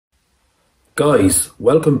Guys,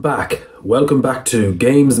 welcome back. Welcome back to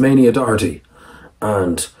Games Mania Doherty.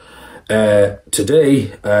 And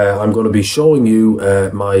today I'm going to be showing you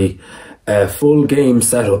my full game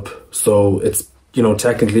setup. So it's,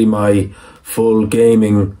 technically my full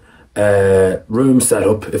gaming room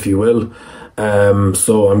setup, if you will.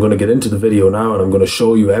 So I'm going to get into the video now and I'm going to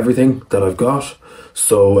show you everything that I've got.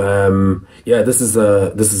 So yeah, this is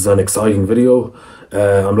an exciting video.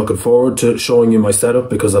 I'm looking forward to showing you my setup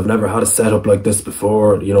because I've never had a setup like this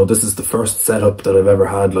before. This is the first setup that I've ever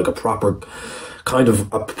had, like a proper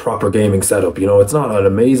gaming setup. It's not an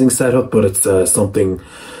amazing setup, but it's something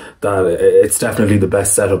that it's definitely the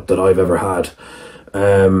best setup that I've ever had.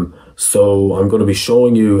 So I'm going to be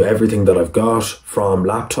showing you everything that I've got, from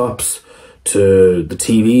laptops to the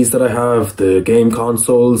TVs that I have, the game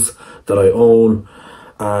consoles that I own,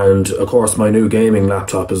 and of course my new gaming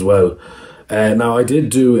laptop as well. Now I did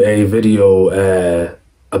do a video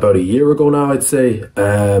about a year ago now, I'd say,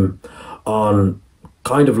 on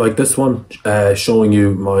kind of like this one, showing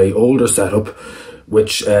you my older setup,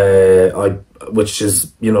 which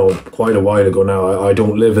is quite a while ago now. I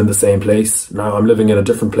don't live in the same place now. I'm living in a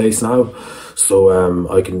different place now, so I'm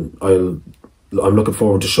looking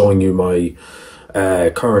forward to showing you my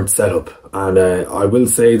current setup, and I will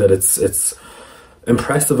say that it's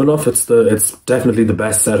impressive enough. It's definitely the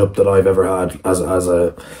best setup that I've ever had as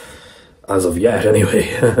of yet, anyway.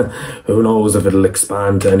 Who knows if it'll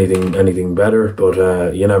expand to anything better, but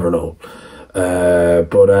you never know.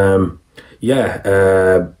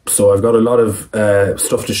 Yeah, so I've got a lot of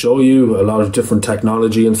stuff to show you, a lot of different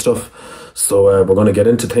technology and stuff. So we're going to get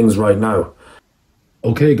into things right now.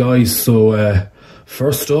 Okay guys, so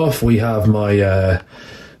first off we have my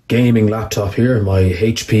gaming laptop here, my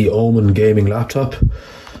HP Omen gaming laptop.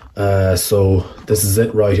 So this is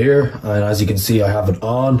it right here, and as you can see I have it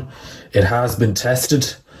on. It has been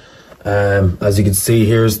tested. As you can see,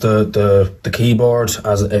 here's the keyboard,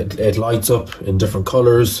 as it lights up in different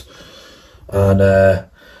colors, and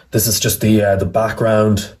this is just the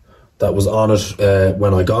background that was on it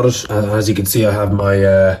when I got it. And as you can see, I have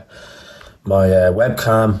my my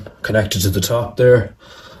webcam connected to the top there,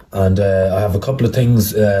 and I have a couple of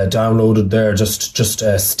things downloaded there, just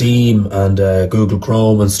Steam and Google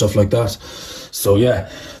Chrome and stuff like that. So yeah,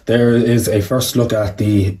 there is a first look at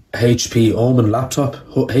the HP Omen laptop,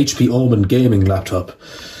 HP Omen gaming laptop,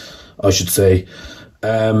 I should say.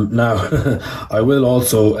 Now, I will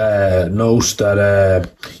also note that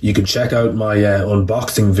you can check out my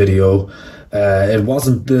unboxing video. It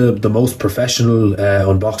wasn't the most professional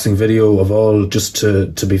unboxing video of all, just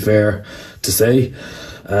to be fair to say.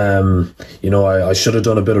 I should have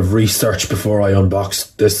done a bit of research before I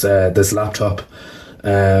unboxed this laptop.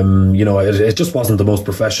 It just wasn't the most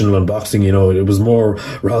professional unboxing. It was more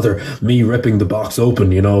rather me ripping the box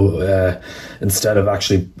open, instead of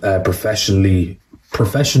actually professionally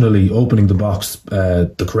opening the box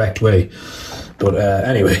the correct way. But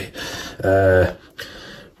anyway,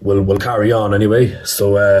 we'll carry on anyway.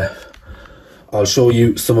 So I'll show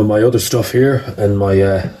you some of my other stuff here and my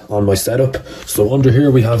on my setup. So under here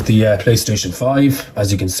we have the PlayStation 5, as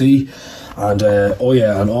you can see, and oh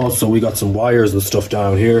yeah, and also we got some wires and stuff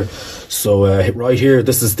down here. So right here,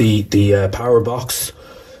 this is the power box,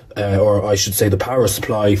 or I should say the power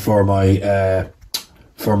supply for my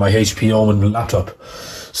HP Omen laptop.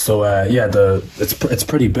 So yeah, it's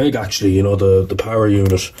pretty big actually. The power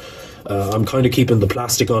unit. I'm kind of keeping the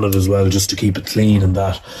plastic on it as well, just to keep it clean and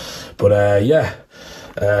that. But yeah,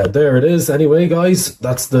 there it is anyway, guys.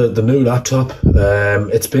 That's the new laptop.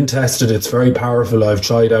 It's been tested. It's very powerful. I've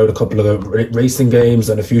tried out a couple of racing games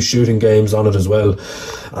and a few shooting games on it as well,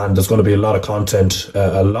 and there's going to be a lot of content,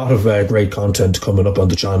 a lot of great content coming up on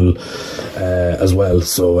the channel as well.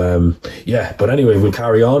 So yeah, but anyway, we'll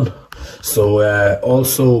carry on. So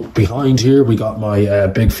also behind here we got my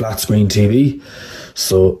big flat screen TV.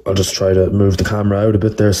 So I'll just try to move the camera out a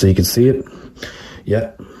bit there so you can see it.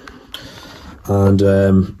 Yeah. And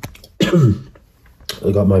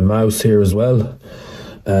I got my mouse here as well.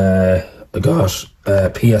 I got a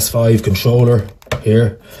PS5 controller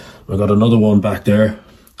here. I got another one back there.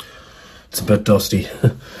 It's a bit dusty.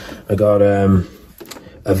 I got a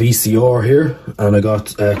VCR here, and I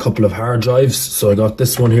got a couple of hard drives. So I got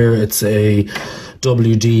this one here. It's a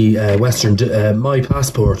WD Western My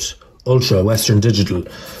Passport Ultra Western Digital.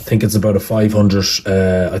 I think it's about a 500.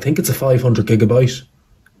 I think it's a 500 gigabyte.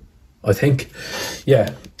 I think, yeah.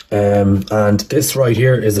 And this right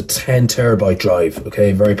here is a 10 terabyte drive.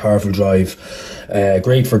 Okay, very powerful drive.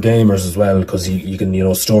 Great for gamers as well, because you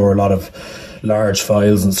can store a lot of large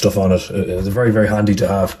files and stuff on it. It's very, very handy to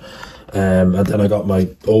have. And then I got my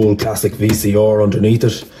old classic VCR underneath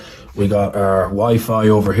it, we got our Wi-Fi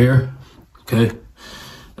over here. Okay,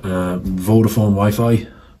 Vodafone Wi-Fi.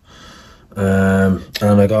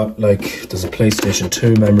 And I got, like, there's a PlayStation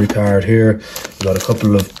 2 memory card here. We got a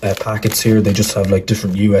couple of packets here. They just have like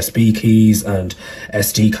different USB keys and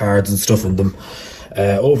SD cards and stuff in them.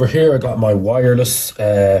 Over here I got my wireless,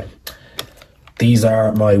 these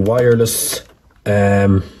are my wireless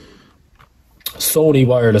Sony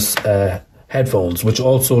wireless headphones, which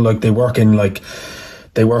also, like, they work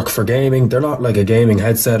for gaming. They're not like a gaming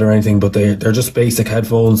headset or anything, but they're just basic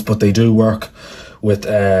headphones, but they do work with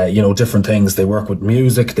you know, different things. They work with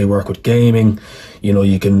music, they work with gaming. You know,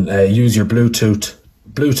 you can use your Bluetooth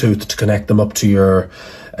to connect them up to your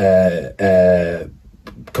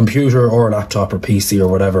computer or laptop or PC or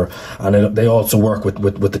whatever, and they also work with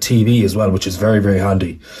the TV as well, which is very, very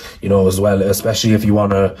handy, you know, as well, especially if you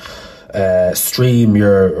want to stream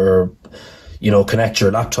or you know, connect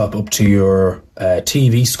your laptop up to your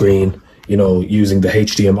TV screen, you know, using the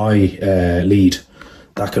HDMI lead.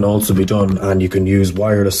 That can also be done, and you can use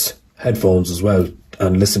wireless headphones as well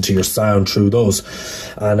and listen to your sound through those.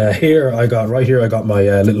 And here I got my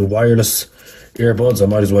little wireless earbuds. I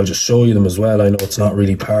might as well just show you them as well. I know it's not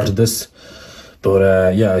really part of this,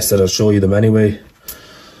 but yeah, I said I'll show you them anyway.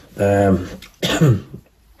 Yeah,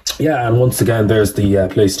 and once again, there's the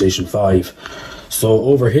PlayStation 5. So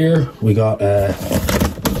over here we got a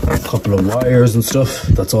couple of wires and stuff.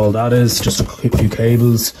 That's all that is, just a few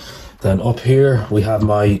cables. Then up here we have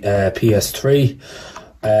my PS3.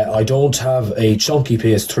 I don't have a chunky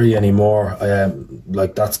PS3 anymore.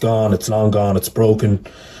 Like, that's gone. It's long gone. It's broken.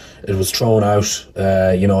 It was thrown out.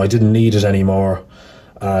 You know, I didn't need it anymore,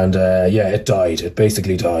 and yeah, it died. It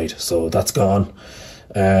basically died. So that's gone.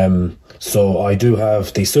 So I do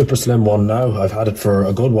have the super slim one now. I've had it for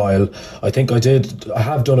a good while. I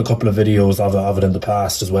have done a couple of videos of it in the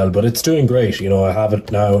past as well, but it's doing great. You know, I have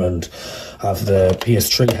it now and have the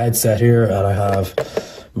PS3 headset here, and I have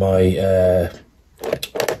my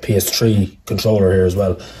PS3 controller here as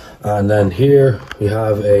well. And then here we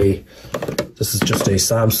have this is just a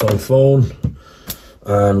Samsung phone,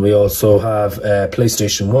 and we also have a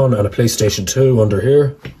PlayStation 1 and a PlayStation 2 under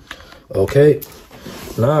here. Okay.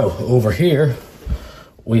 Now, over here,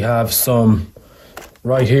 we have some,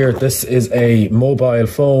 right here, this is a mobile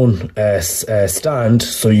phone stand,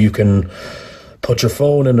 so you can put your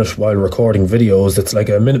phone in it while recording videos. It's like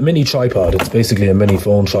a mini tripod. It's basically a mini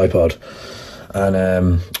phone tripod. And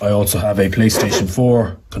I also have a PlayStation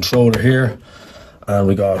 4 controller here. And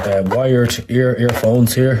we got wired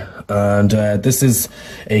earphones here. And this is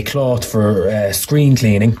a cloth for screen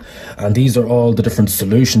cleaning, and these are all the different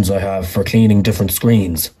solutions I have for cleaning different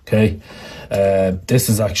screens. Okay,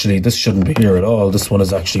 this shouldn't be here at all. This one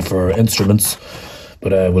is actually for instruments,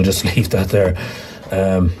 but we'll just leave that there.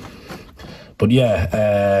 But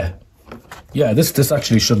yeah, this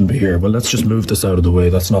actually shouldn't be here. Well, let's just move this out of the way.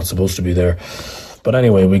 That's not supposed to be there. But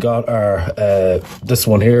anyway, we got our this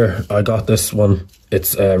one here. I got this one.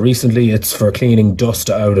 It's recently. It's for cleaning dust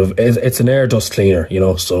out of. It's an air dust cleaner, you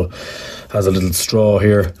know. So has a little straw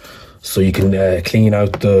here, so you can clean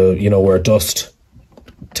out the, you know, where dust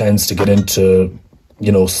tends to get into,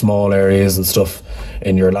 you know, small areas and stuff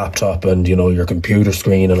in your laptop and, you know, your computer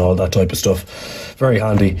screen and all that type of stuff. Very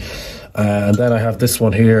handy. And then I have this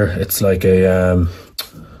one here. It's like a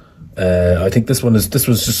I think this was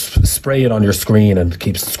just spray it on your screen and it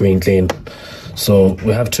keeps the screen clean. So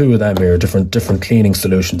we have two of them here, different cleaning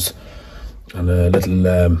solutions, and a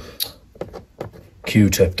little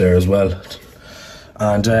Q-tip there as well.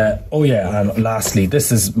 And oh yeah, and lastly, this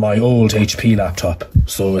is my old HP laptop,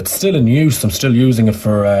 so it's still in use. I'm still using it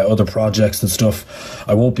for other projects and stuff.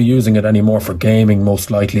 I won't be using it anymore for gaming, most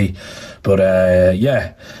likely, but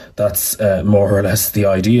yeah, that's more or less the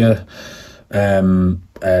idea.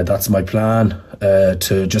 That's my plan,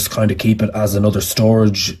 to just kind of keep it as another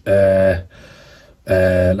storage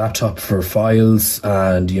laptop for files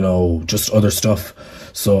and, you know, just other stuff.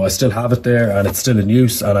 So I still have it there, and it's still in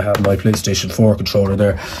use, and I have my PlayStation 4 controller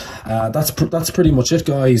there. That's pretty much it,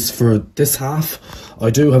 guys, for this half. I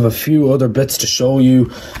do have a few other bits to show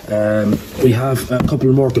you. We have a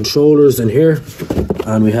couple more controllers in here,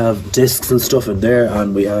 and we have discs and stuff in there,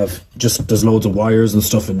 and we have there's loads of wires and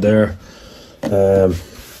stuff in there.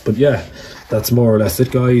 But yeah, that's more or less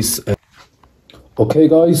it, guys. Okay,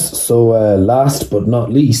 guys, so last but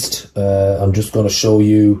not least, I'm just going to show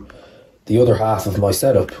you the other half of my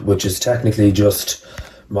setup, which is technically just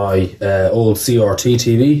my old CRT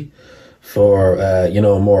TV for you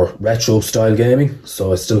know, more retro style gaming.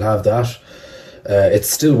 So I still have that. It's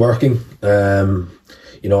still working.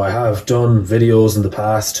 You know, I have done videos in the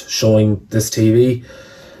past showing this TV.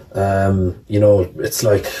 You know, it's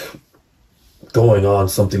like going on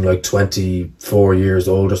something like 24 years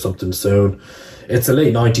old or something soon. It's a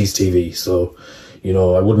late 90s TV, so, you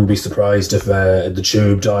know, I wouldn't be surprised if the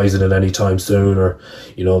tube dies in it any time soon, or,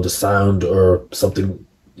 you know, the sound or something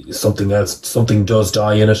else, something does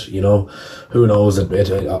die in it, you know. Who knows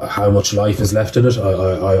how much life is left in it.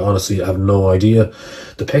 I honestly have no idea.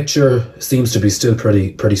 The picture seems to be still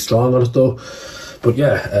pretty strong on it though. But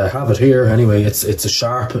yeah, have it here anyway. It's a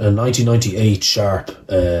Sharp, a 1998 Sharp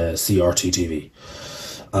CRT TV.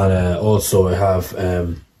 And also I have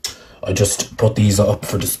I just put these up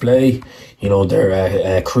for display. You know,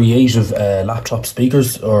 they're creative laptop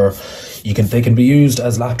speakers, or they can be used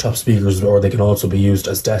as laptop speakers, or they can also be used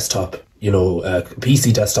as desktop, you know,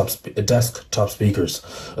 PC desktop speakers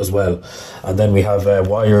as well. And then we have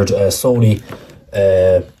wired Sony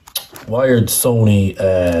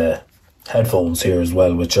headphones here as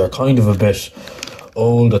well, which are kind of a bit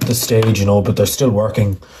old at this stage, you know, but they're still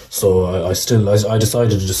working. So I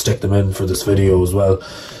decided to just stick them in for this video as well,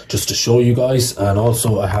 just to show you guys. And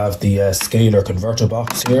also I have the scalar converter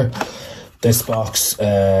box here. This box,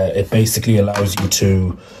 it basically allows you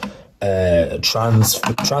to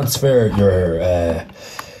transfer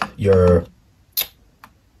your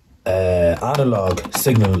analog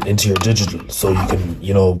signal into your digital, so you can,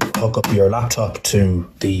 you know, hook up your laptop to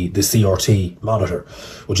the CRT monitor,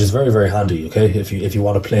 which is very handy. Okay, if you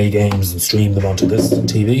want to play games and stream them onto this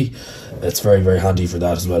TV, it's very handy for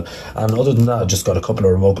that as well. And other than that, I just got a couple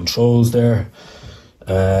of remote controls there,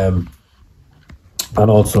 and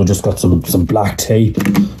also just got some black tape,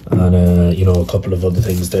 and you know, a couple of other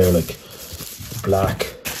things there, like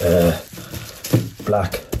black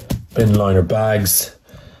bin liner bags.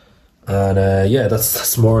 And yeah,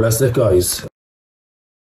 that's more or less it, guys.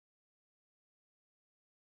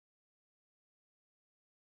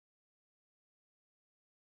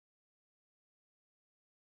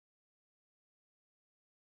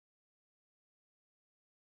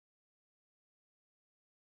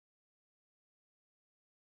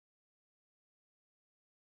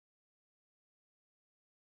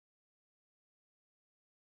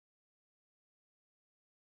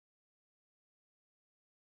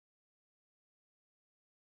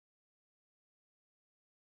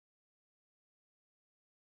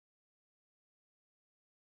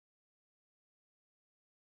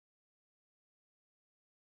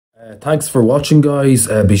 Thanks for watching, guys.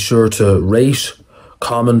 Be sure to rate,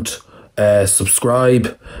 comment,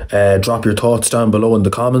 subscribe, drop your thoughts down below in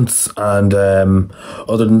the comments. And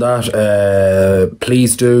other than that,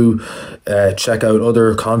 please do check out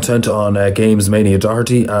other content on Games Mania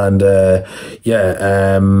Doherty. And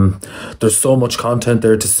yeah, there's so much content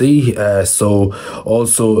there to see. So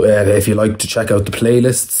also, if you like to check out the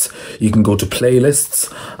playlists, you can go to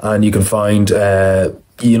playlists and you can find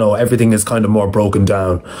you know, everything is kind of more broken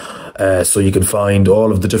down. So you can find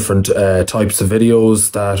all of the different types of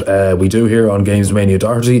videos that we do here on Games Mania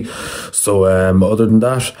Doherty. So other than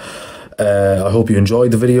that, I hope you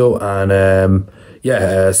enjoyed the video, and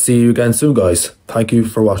yeah, see you again soon, guys. Thank you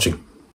for watching.